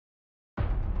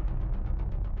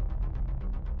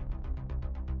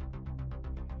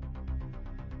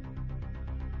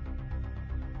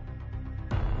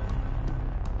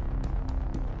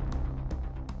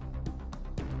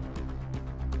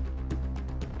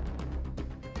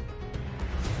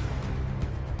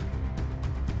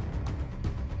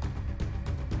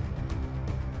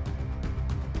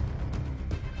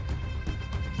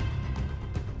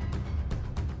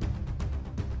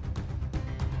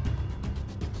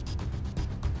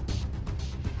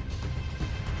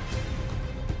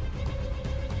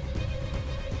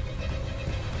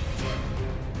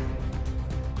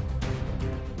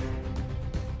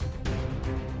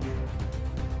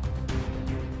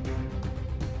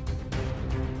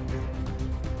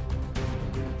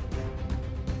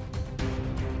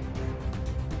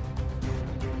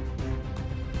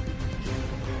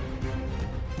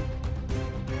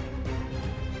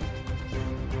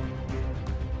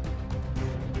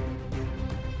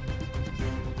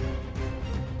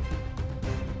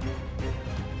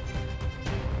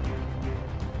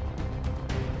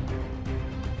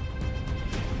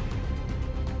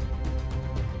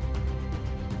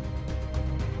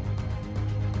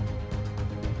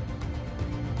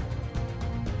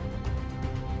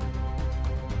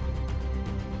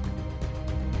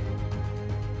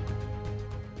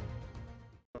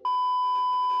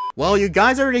Well, you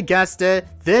guys already guessed it.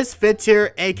 This fifth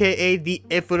tier, aka the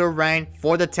INFERNO rank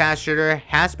for the task shooter,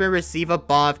 has been received a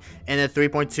buff in the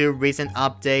 3.2 recent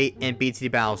update in BT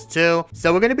Battles 2.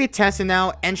 So we're going to be testing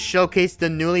out and showcase the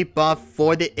newly buff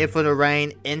for the INFERNO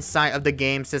rank inside of the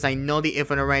game, since I know the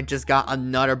INFERNO rank just got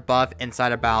another buff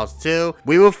inside of Battles 2.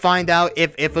 We will find out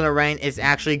if INFERNO rank is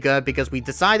actually good, because we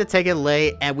decided to take it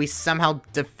late and we somehow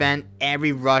defend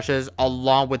every rushes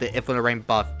along with the INFERNO rank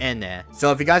buff in it.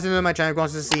 So if you guys are new to my channel, going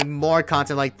to see more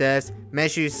content like this,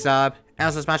 make sure you sub and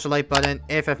also smash the like button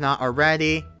if not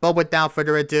already. But without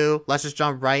further ado, let's just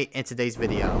jump right into today's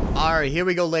video. Alright, here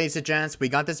we go, ladies and gents. We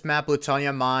got this map,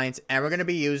 Plutonium Mines, and we're going to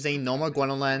be using normal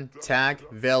Gwendolyn, Tag,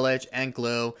 Village, and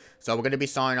Glue. So we're going to be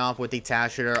starting off with the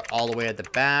task shooter all the way at the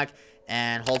back.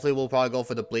 And hopefully we'll probably go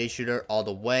for the bleed shooter all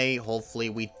the way. Hopefully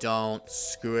we don't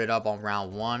screw it up on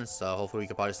round 1. So hopefully we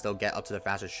can probably still get up to the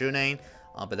faster shooting.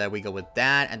 But there we go with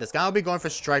that. And this guy will be going for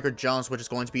Striker Jones, which is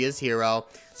going to be his hero.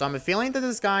 So I'm feeling that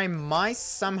this guy might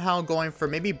somehow going for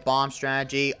maybe bomb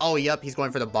strategy. Oh, yep, he's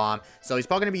going for the bomb. So he's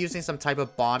probably going to be using some type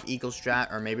of bomb eco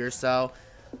strat or maybe or so.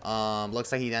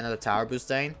 Looks like he ended up tower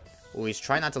boosting. Oh, he's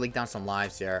trying not to leak down some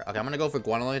lives here. Okay, I'm going to go for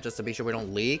Gwendolyn just to be sure we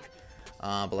don't leak.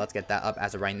 But let's get that up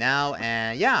as of right now.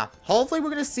 And yeah, hopefully we're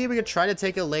going to see if we can try to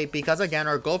take it late, because again,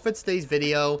 our goal for today's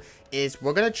video is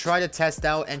we're going to try to test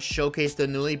out and showcase the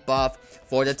newly buff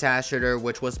for the task shooter,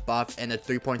 which was buffed in the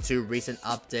 3.2 recent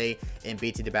update in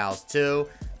BT Battles 2.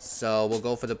 So we'll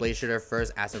go for the blade shooter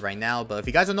first as of right now. But if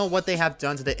you guys don't know what they have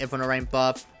done to the INFERNO rank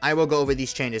buff, I will go over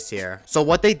these changes here. So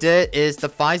what they did is the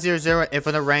 500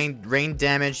 INFERNO rank rain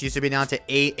damage used to be down to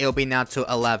 8, it'll be now to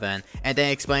 11. And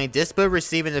then explain this build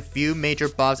receiving a few major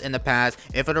buffs in the past.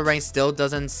 INFERNO rank still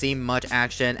doesn't see much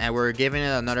action, and we're giving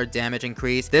it another damage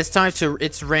increase, this time to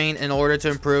its rain, in order to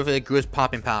improve its Goose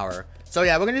popping power. So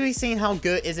yeah, we're going to be seeing how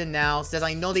good is it now, since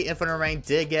I know the INFERNO rank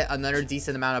did get another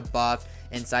decent amount of buff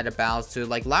inside of Battles 2.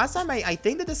 Like last time, I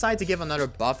think they decided to give another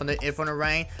buff on the INFERNO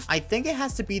rank. I think it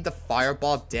has to be the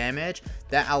fireball damage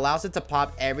that allows it to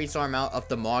pop every sort amount of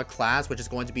the mod class, which is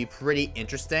going to be pretty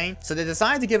interesting. So they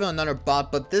decided to give it another buff,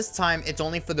 but this time it's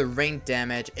only for the rain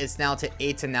damage. It's now to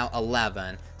 8 to now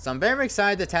 11. So I'm very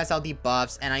excited to test out the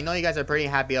buffs, and I know you guys are pretty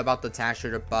happy about the task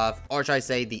shooter buff, or should I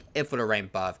say the INFERNO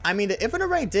rank buff. I mean, the INFERNO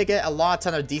rank did get a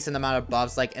ton of decent amount of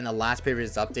buffs like in the last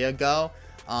previous update ago.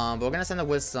 But we're gonna send it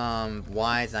with some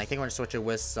whites, and I think we're gonna switch it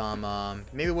with some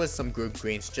maybe with some group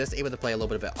greens, just able to play a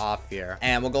little bit off here.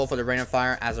 And we'll go for the rain of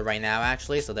fire as of right now,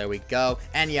 actually. So there we go.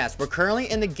 And yes, we're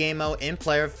currently in the game mode in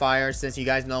player fire. Since you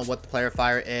guys know what the player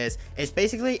fire is, it's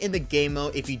basically in the game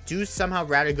mode. If you do somehow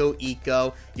rather go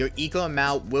eco, your eco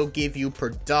amount will give you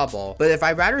per double. But if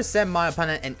I rather send my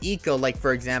opponent an eco, like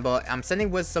for example, I'm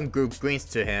sending with some group greens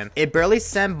to him, it barely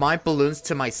send my balloons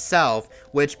to myself,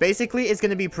 which basically is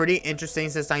gonna be pretty interesting,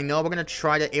 since I know we're going to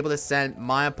try to able to send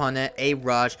my opponent a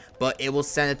rush, but it will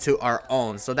send it to our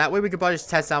own. So that way we can probably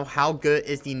just test out how good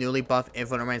is the newly buffed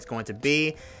INFERNO rank is going to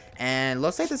be. And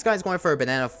looks like this guy's going for a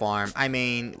banana farm. I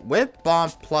mean, with bomb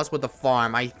plus with the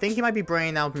farm, I think he might be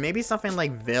bringing out maybe something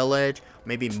like village,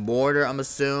 maybe mortar, I'm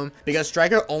assuming, because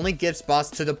Striker only gives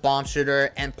buffs to the bomb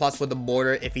shooter and plus with the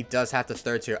mortar if he does have the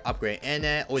 3rd tier upgrade in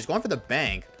it. Oh, he's going for the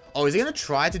bank. Oh, is he going to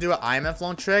try to do an IMF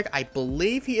loan trick? I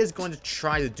believe he is going to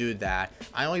try to do that.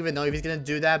 I don't even know if he's going to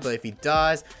do that, but if he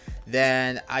does,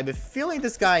 then I have a feeling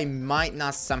this guy might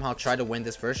not somehow try to win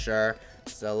this for sure.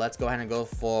 So let's go ahead and we'll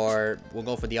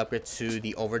go for the upgrade to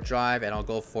the overdrive, and I'll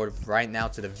go for right now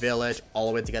to the village, all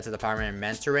the way to get to the power and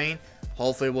mentoring.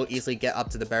 Hopefully we'll easily get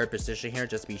up to the better position here,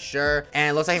 just to be sure.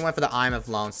 And it looks like he went for the IMF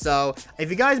loan. So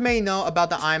if you guys may know about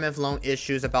the IMF loan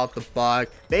issues about the bug,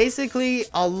 basically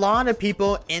a lot of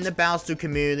people in the Battles 2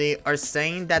 community are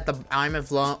saying that the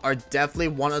IMF loan are definitely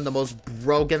one of the most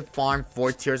broken farm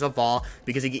 4 tiers of all,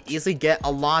 because you can easily get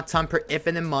a lot of ton per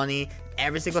infinite money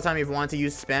every single time you want to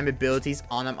use spam abilities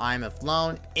on an IMF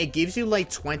loan. It gives you like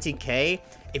 20k.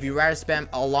 If you rather spam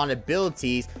a lot of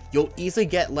abilities, you'll easily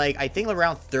get like, I think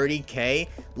around 30k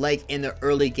like in the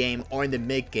early game or in the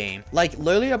mid game. Like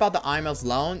literally about the IMF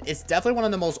loan, it's definitely one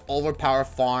of the most overpowered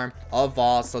farm of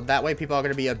all. So that way people are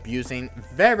going to be abusing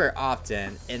very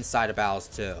often inside of Battles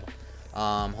 2.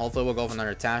 Hopefully we'll go for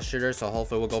another task shooter, so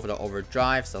hopefully we'll go for the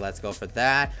overdrive. So let's go for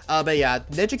that. But yeah,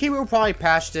 Ninja Kiwi will probably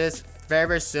patch this very,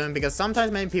 very soon, because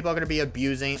sometimes many people are going to be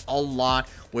abusing a lot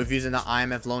with using the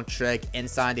IMF loan trick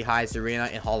inside the highest arena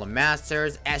in Hall of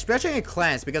Masters, especially in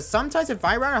clans, because sometimes if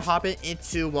I rather hop it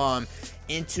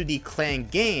into the clan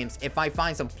games, if I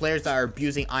find some players that are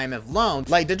abusing IMF loan,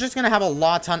 like, they're just gonna have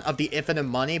a ton of the infinite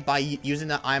money by using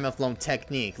the IMF loan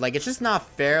technique. Like, it's just not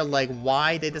fair, like,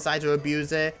 why they decide to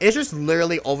abuse it. It's just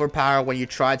literally overpowered when you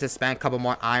try to spend a couple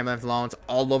more IMF loans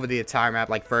all over the entire map,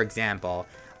 like, for example.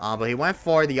 But he went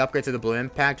for the upgrade to the blue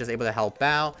impact, just able to help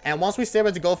out. And once we stay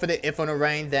able to go for the INFERNO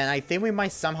rain, then I think we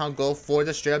might somehow go for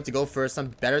the strip to go for some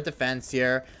better defense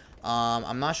here.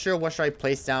 I'm not sure what should I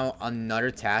place down another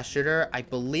task shooter. I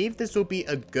believe this will be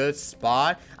a good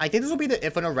spot. I think this will be the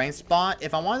INFERNO rain spot.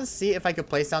 If I want to see if I could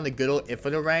place down the good old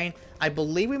INFERNO rain, I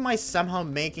believe we might somehow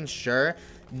making sure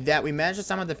that we manage to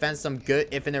somehow defend some good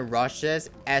infinite rushes,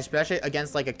 especially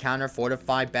against like a counter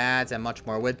fortified bads and much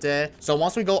more with it. So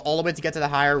once we go all the way to get to the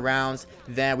higher rounds,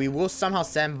 then we will somehow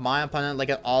send my opponent like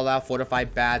an all-out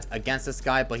fortified bads against this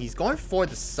guy. But he's going for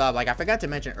the sub, like I forgot to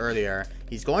mention earlier.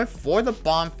 He's going for the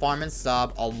bomb farm and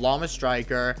sub along with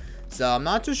striker. So I'm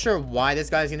not too sure why this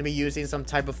guy is going to be using some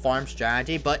type of farm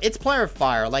strategy, but it's player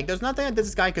fire. Like, there's nothing that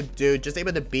this guy could do, just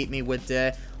able to beat me with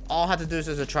it. All I have to do is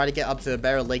just to try to get up to a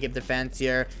better late game defense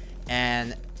here,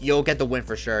 and you'll get the win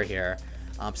for sure here.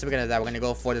 So we're gonna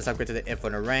go for this upgrade to the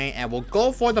INFERNO rain, and we'll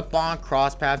go for the bond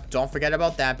cross path. Don't forget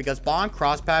about that, because bond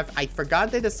cross path, I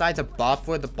forgot they decided to buff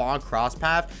for the bond cross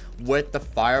path with the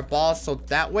fireball, so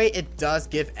that way it does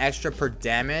give extra per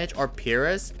damage or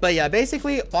Pyrrhus. But yeah,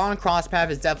 basically bond cross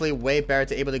path is definitely way better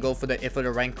to able to go for the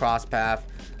INFERNO rain cross path.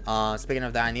 Speaking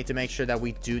of that, I need to make sure that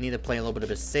we do need to play a little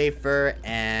bit safer,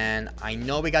 and I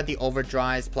know we got the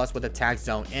overdrives plus with the tag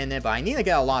zone in it, but I need to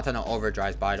get a ton of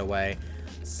overdrives, by the way.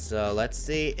 So let's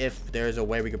see if there's a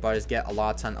way we could probably just get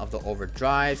a ton of the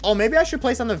overdrives. Oh, maybe I should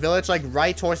place on the village like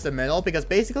right towards the middle, because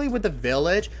basically with the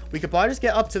village we could probably just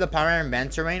get up to the primary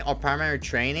mentoring or primary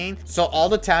training, so all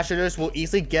the task shooters will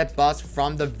easily get buffs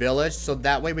from the village. So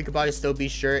that way we could probably still be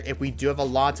sure if we do have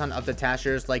a ton of the task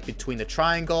shooters like between the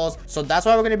triangles. So that's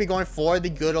why we're going to be going for the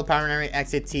good old primary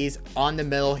XATs on the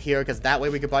middle here, because that way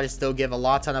we could probably still give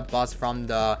a ton of buffs from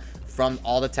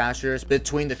all the task shooters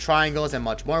between the triangles and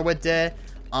much more with it.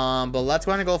 But let's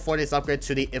go ahead and go for this upgrade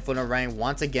to the INFERNO rain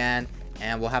once again,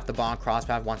 and we'll have the bond cross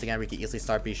path once again. We can easily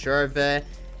start be sure of it,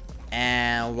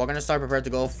 and we're gonna start prepared to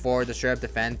go for the straight up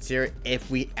defense here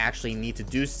if we actually need to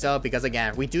do so, because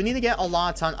again we do need to get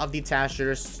a ton of the task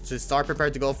shooters to start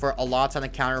prepared to go for a ton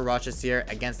of counter rushes here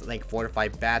against like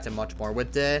fortified bats and much more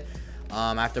with it.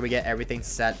 After we get everything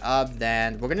set up,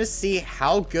 then we're gonna see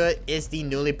how good is the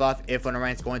newly buffed INFERNO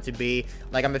rain going to be.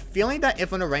 Like, I'm feeling that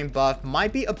INFERNO rain buff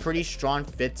might be a pretty strong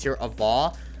fit tier of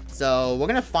all, so we're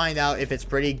gonna find out if it's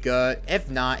pretty good. If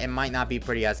not, it might not be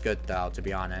pretty as good though, to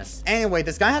be honest. Anyway,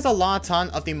 this guy has a ton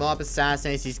of the Moab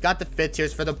Assassins. He's got the fit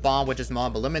tiers for the bomb, which is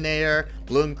Moab Eliminator,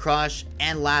 Bloon Crush,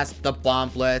 and last, the Bomb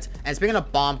Blitz. And speaking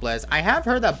of Bomb Blitz, I have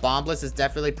heard that Bomb Blitz is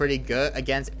definitely pretty good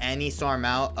against any sort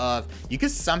amount of, you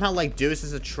could somehow like do this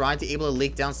to try to able to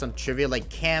leak down some trivia like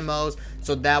camos,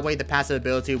 so that way the passive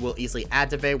ability will easily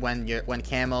activate when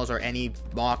camos or any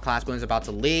Moab class balloon is about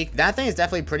to leak. That thing is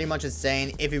definitely pretty much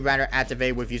insane if you rather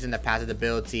activate with using the passive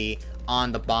ability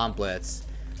on the Bomb Blitz.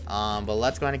 But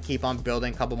let's go ahead and keep on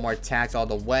building a couple more tags all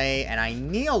the way, and I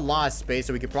need a lot of space,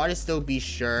 so we could probably still be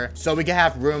sure so we can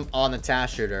have room on the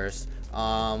task shooters.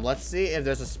 Let's see if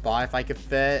there's a spot if I could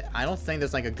fit. I don't think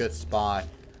there's like a good spot.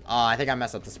 I think I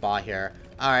messed up the spot here.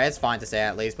 Alright, it's fine to say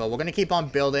at least, but we're gonna keep on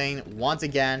building once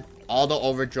again all the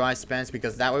overdrive spends,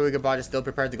 because that way we could probably still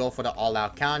prepare to go for the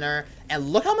all-out counter.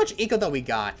 And look how much eco that we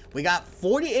got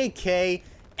 48k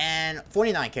and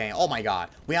 49k. Oh my god,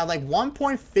 we have like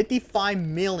 1.55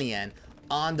 million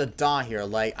on the dot here.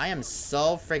 Like, I am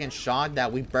so freaking shocked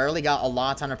that we barely got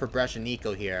a ton of progression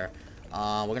eco here.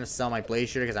 We're gonna sell my blaze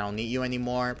shooter because I don't need you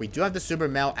anymore. We do have the super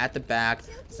melt at the back,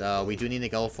 so we do need to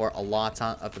go for a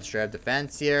ton of the straight up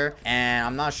defense here. And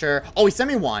I'm not sure. Oh, he sent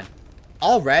me one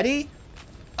already.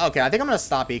 Okay, I think I'm gonna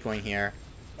stop ecoing here.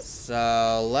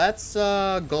 So let's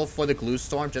go for the glue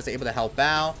storm, just able to help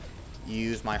out.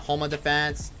 Use my Homa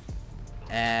defense,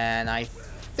 and I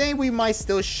think we might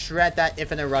still shred that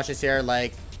infinite rushes here.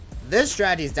 Like, this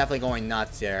strategy is definitely going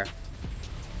nuts here.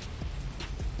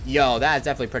 Yo, that is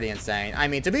definitely pretty insane. I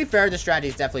mean, to be fair, the strategy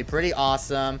is definitely pretty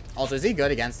awesome. Also, is he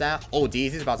good against that? Oh,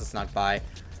 geez, he's about to snuck by.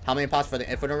 How many pots for the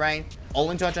INFERNO rain?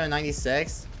 Only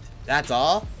 296. That's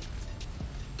all.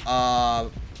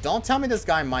 Don't tell me this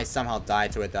guy might somehow die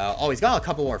to it, though. Oh, he's got a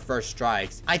couple more first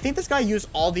strikes. I think this guy used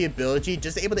all the ability,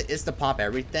 just able to insta-pop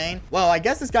everything. Well, I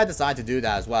guess this guy decided to do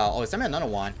that as well. Oh, send me another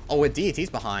one. Oh, with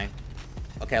DET's behind.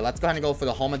 Okay, let's go ahead and go for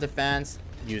the Homa defense.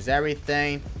 Use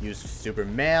everything. Use super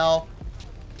mail.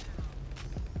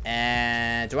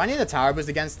 And do I need a tower boost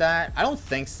against that? I don't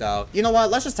think so. You know what?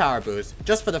 Let's just tower boost.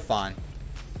 Just for the fun.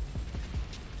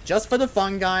 Just for the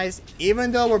fun, guys.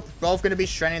 Even though we're both going to be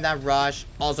shredding that rush.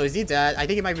 Also, is he dead? I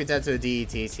think he might be dead to the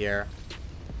DETs here.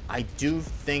 I do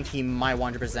think he might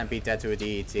 100% be dead to a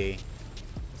DET.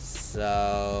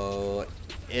 So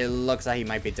it looks like he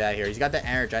might be dead here. He's got the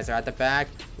Energizer at the back.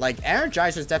 Like,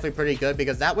 Energizer is definitely pretty good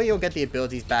because that way you'll get the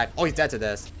abilities back. Oh, he's dead to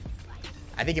this.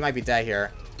 I think he might be dead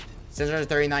here.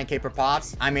 639k per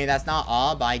pops. I mean, that's not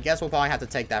all, but I guess we'll probably have to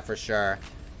take that for sure.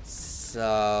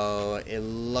 So it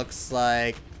looks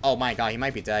like... Oh my god, he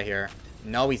might be dead here.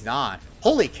 No, he's not.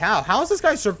 Holy cow, how is this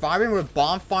guy surviving with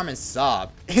bomb farm and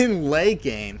sub in late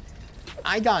game?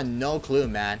 I got no clue,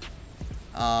 man.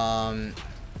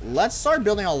 Let's start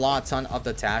building a ton of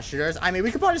the task shooters. I mean,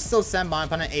 we could probably still send my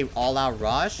opponent a all-out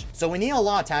rush. So we need a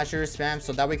lot of task shooter spam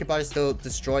so that we could probably still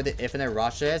destroy the infinite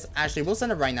rushes. Actually, we'll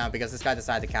send it right now because this guy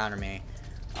decided to counter me.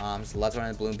 So let's run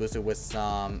a balloon booster with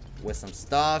some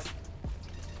stuff.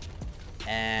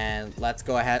 And let's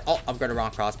go ahead. Oh, upgrade the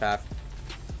wrong cross path.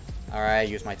 Alright,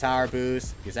 use my tower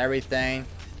boost. Use everything.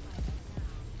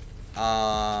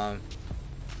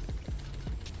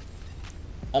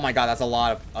 Oh my god, that's a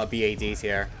lot of BADs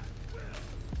here.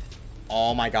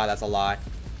 Oh my god, that's a lot.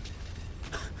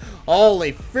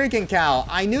 Holy freaking cow.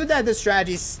 I knew that this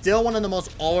strategy is still one of the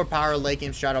most overpowered late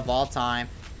game strat of all time.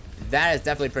 That is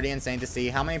definitely pretty insane to see.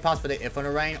 How many pops for the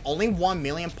Inferno Rain? Only 1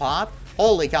 million pop?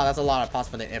 Holy cow, that's a lot of pops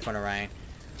for the Inferno Rain.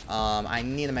 I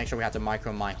need to make sure we have to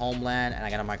micro my homeland. And I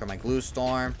gotta micro my glue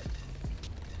storm.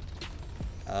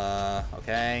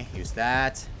 Okay. Use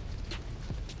that.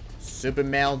 Super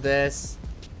mail this.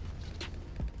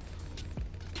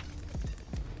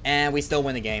 And we still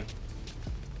win the game.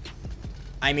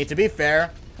 I mean, to be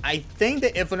fair, I think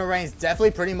the Inferno Rain is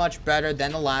definitely pretty much better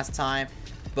than the last time.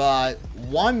 But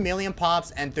 1 million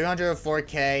pops and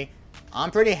 304k.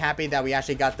 I'm pretty happy that we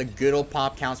actually got the good old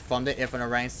pop counts from the Inferno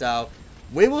Rain. So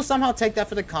we will somehow take that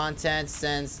for the content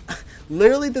since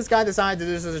literally this guy decided to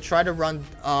do this to try to run,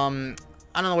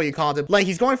 I don't know what you called it. Like,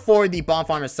 he's going for the bomb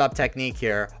farmer sub technique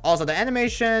here. Also, the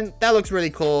animation, that looks really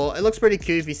cool. It looks pretty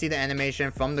cute if you see the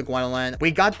animation from the Gwendolyn.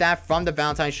 We got that from the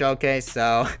Valentine Showcase,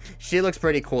 so she looks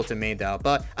pretty cool to me, though.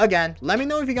 But again, let me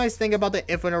know if you guys think about the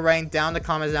Inferno Rain down in the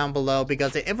comments down below,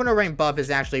 because the Inferno Rain buff is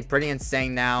actually pretty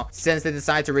insane now, since they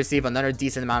decided to receive another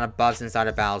decent amount of buffs inside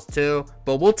of Battles 2.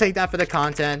 But we'll take that for the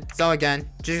content. So again,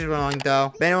 just rolling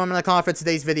though. But anyway, I'm gonna call it for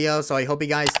today's video, so I hope you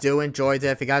guys do enjoyed it.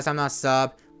 If you guys have not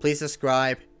subbed, please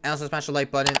subscribe and also smash the like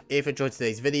button if you enjoyed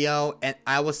today's video, and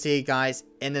I will see you guys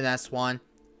in the next one.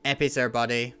 And peace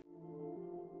everybody.